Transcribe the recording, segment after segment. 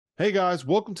Hey guys,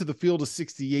 welcome to the Field of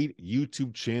 68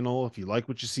 YouTube channel. If you like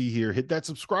what you see here, hit that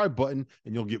subscribe button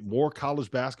and you'll get more college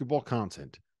basketball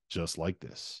content just like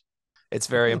this. It's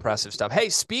very impressive stuff. Hey,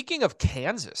 speaking of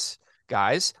Kansas,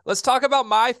 guys, let's talk about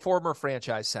my former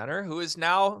franchise center, who is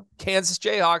now Kansas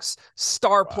Jayhawks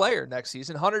star player next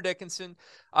season, Hunter Dickinson.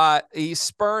 He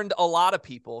spurned a lot of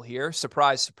people here.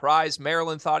 Surprise, surprise.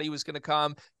 Maryland thought he was going to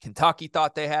come. Kentucky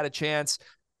thought they had a chance.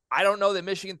 I don't know that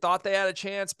Michigan thought they had a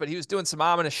chance, but he was doing some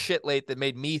ominous shit late that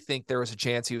made me think there was a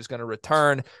chance he was going to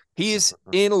return. He's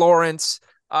in Lawrence.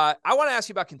 I want to ask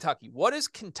you about Kentucky. What does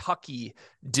Kentucky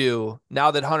do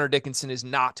now that Hunter Dickinson is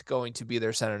not going to be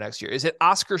their center next year? Is it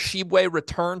Oscar Tshiebwe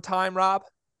return time, Rob?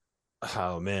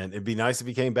 Oh, man, it'd be nice if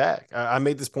he came back. I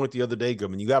made this point the other day,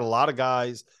 Goodman. You got a lot of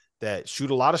guys that shoot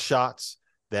a lot of shots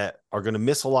that are going to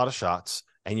miss a lot of shots,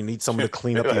 and you need someone to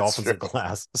clean up the offensive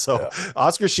glass. So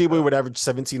Oscar Tshiebwe would average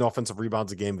 17 offensive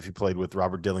rebounds a game if he played with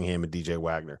Robert Dillingham and DJ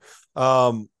Wagner.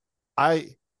 I'm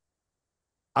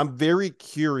very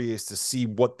curious to see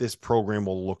what this program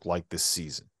will look like this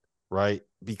season, right?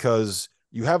 Because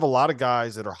you have a lot of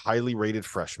guys that are highly rated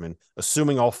freshmen,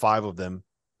 assuming all five of them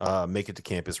make it to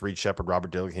campus: Reed Shepherd,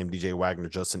 Robert Dillingham, DJ Wagner,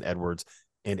 Justin Edwards,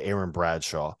 and Aaron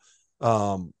Bradshaw.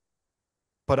 But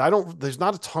there's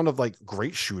not a ton of like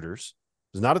great shooters.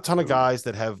 There's not a ton of guys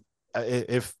that have,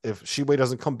 if Tshiebwe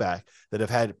doesn't come back, that have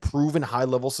had proven high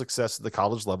level success at the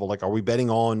college level. Like, are we betting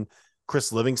on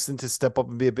Chris Livingston to step up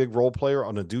and be a big role player,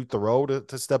 on a Duke Thoreau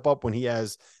to step up when he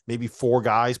has maybe four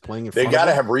guys playing in front of him? They got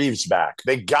to have Reeves back.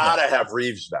 They got to have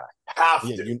Reeves back. Have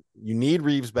to. You need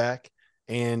Reeves back.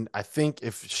 And I think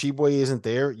if Tshiebwe isn't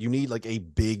there, you need like a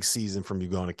big season from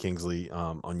Ugonna Kingsley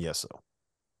on Yeso.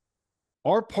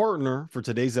 Our partner for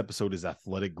today's episode is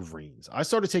Athletic Greens. I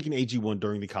started taking AG1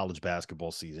 during the college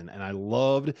basketball season, and I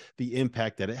loved the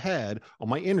impact that it had on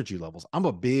my energy levels. I'm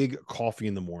a big coffee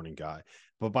in the morning guy,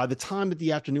 but by the time that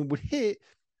the afternoon would hit,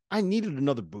 I needed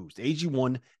another boost.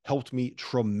 AG1 helped me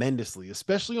tremendously,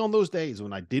 especially on those days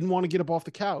when I didn't want to get up off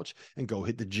the couch and go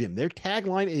hit the gym. Their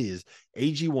tagline is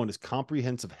AG1 is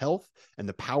comprehensive health and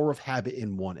the power of habit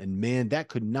in one. And man, that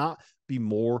could not be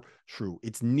more true.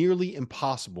 It's nearly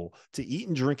impossible to eat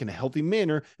and drink in a healthy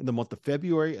manner in the month of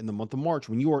February and the month of March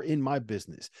when you are in my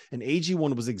business. And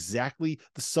AG1 was exactly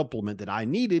the supplement that I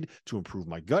needed to improve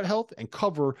my gut health and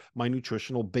cover my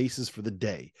nutritional basis for the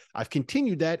day. I've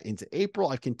continued that into April.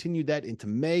 I've continued that into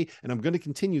May, and I'm going to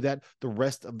continue that the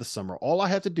rest of the summer. All I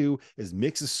have to do is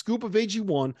mix a scoop of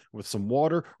AG1 with some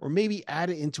water, or maybe add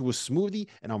it into a smoothie,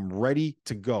 and I'm ready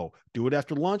to go. Do it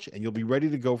after lunch, and you'll be ready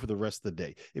to go for the rest of the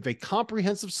day. If a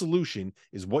comprehensive solution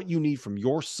is what you need from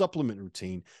your supplement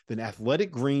routine, then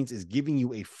Athletic Greens is giving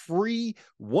you a free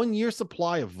 1-year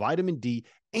supply of vitamin D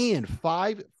and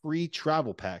 5 free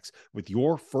travel packs with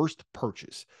your first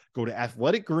purchase. Go to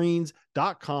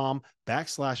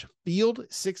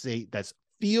athleticgreens.com/field68. That's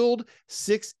field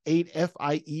 68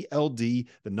 FIELD, the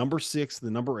number 6,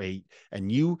 the number 8, and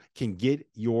you can get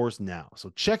yours now. So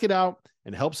check it out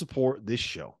and help support this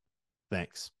show.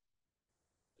 Thanks.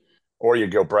 Or you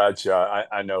go Bradshaw.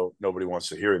 I know nobody wants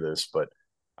to hear this, but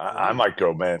I might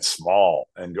go, man, small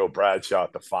and go Bradshaw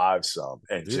at the 5 some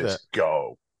and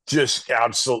go. Just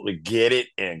absolutely get it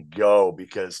and go,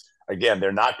 because, again,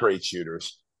 they're not great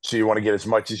shooters. So you want to get as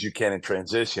much as you can in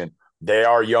transition. They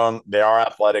are young. They are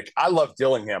athletic. I love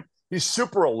Dillingham. He's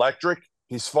super electric.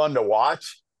 He's fun to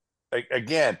watch.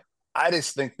 Again, I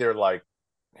just think they're like,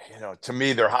 to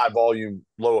me, they're high volume,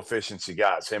 low efficiency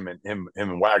guys, him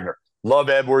and Wagner. Love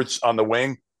Edwards on the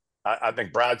wing. I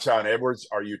think Bradshaw and Edwards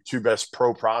are your two best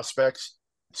pro prospects.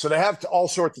 So they have all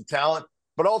sorts of talent.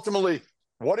 But ultimately,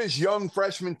 what does young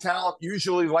freshman talent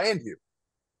usually land you?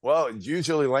 Well, it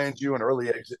usually lands you an early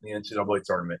exit in the NCAA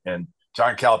tournament. And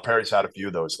John Calipari's had a few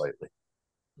of those lately.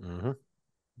 Mm-hmm.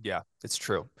 Yeah, it's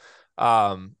true.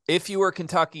 If you were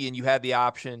Kentucky and you had the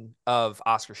option of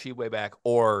Oscar Tshiebwe back,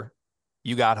 or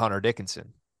you got Hunter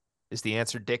Dickinson, is the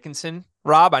answer Dickinson?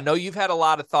 Rob, I know you've had a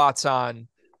lot of thoughts on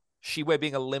Tshiebwe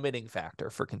being a limiting factor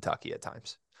for Kentucky at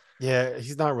times. Yeah,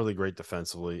 he's not really great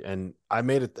defensively. And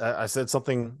I said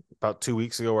something about 2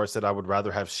 weeks ago where I said I would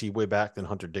rather have Tshiebwe back than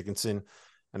Hunter Dickinson.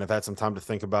 And I've had some time to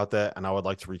think about that, and I would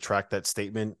like to retract that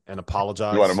statement and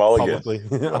apologize. You want a mulligan?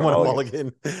 Publicly. I want a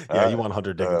mulligan. Yeah, you want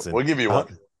Hunter Dickinson. We'll give you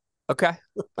one. Okay.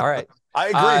 All right. I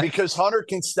agree, because Hunter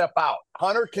can step out.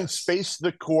 Hunter can space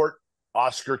the court.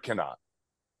 Oscar cannot.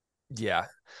 Yeah.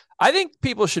 I think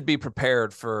people should be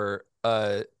prepared for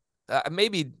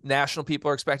maybe national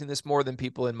people are expecting this more than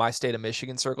people in my state of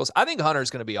Michigan circles. I think Hunter's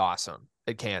going to be awesome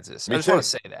at Kansas. I just want to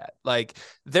say that. Like,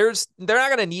 they're not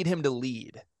going to need him to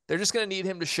lead. They're just going to need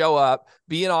him to show up,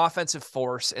 be an offensive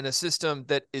force in a system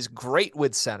that is great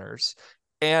with centers,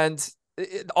 And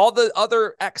all the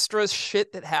other extra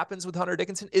shit that happens with Hunter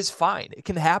Dickinson is fine. It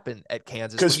can happen at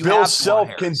Kansas because Bill Self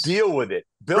can deal with it.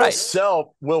 Bill Self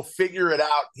will figure it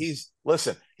out. He's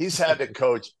had to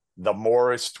coach the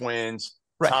Morris twins,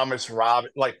 Thomas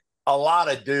Robinson, like a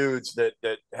lot of dudes that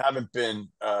haven't been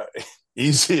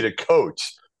easy to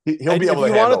coach. He'll be able to.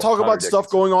 If you want to talk about stuff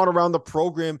going on around the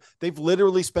program, they've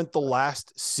literally spent the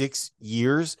last 6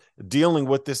 years dealing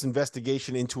with this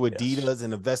investigation into Adidas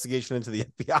and investigation into the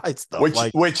FBI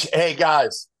stuff. Which, hey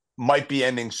guys, might be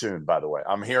ending soon. By the way,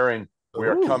 I'm hearing we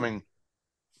are coming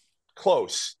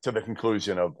close to the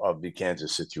conclusion of the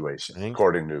Kansas situation,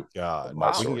 according to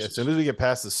my sources. As soon as we get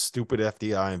past the stupid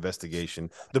FDI investigation,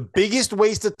 the biggest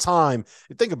waste of time.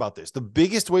 Think about this: the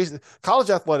biggest waste. College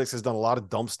athletics has done a lot of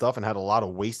dumb stuff and had a lot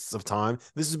of wastes of time.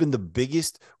 This has been the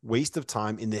biggest waste of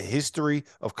time in the history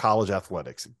of college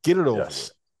athletics. Get it over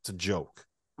with. It's a joke.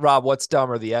 Rob, what's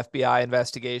dumber, the FBI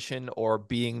investigation or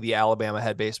being the Alabama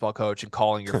head baseball coach and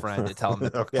calling your friend to tell him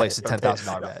to place a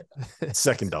 $10,000 bet?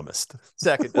 Second dumbest.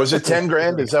 Second. Was it 10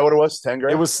 grand? Is that what it was? 10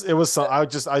 grand? It was. I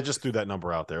just threw that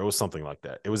number out there. It was something like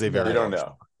that. It was a very. You don't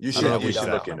know. You should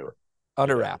look into it.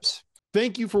 Under wraps.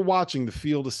 Thank you for watching the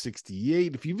Field of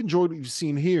 68. If you've enjoyed what you've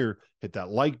seen here, hit that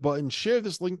like button, share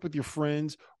this link with your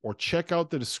friends, or check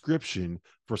out the description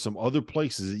for some other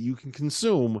places that you can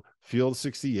consume Field of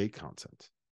 68 content.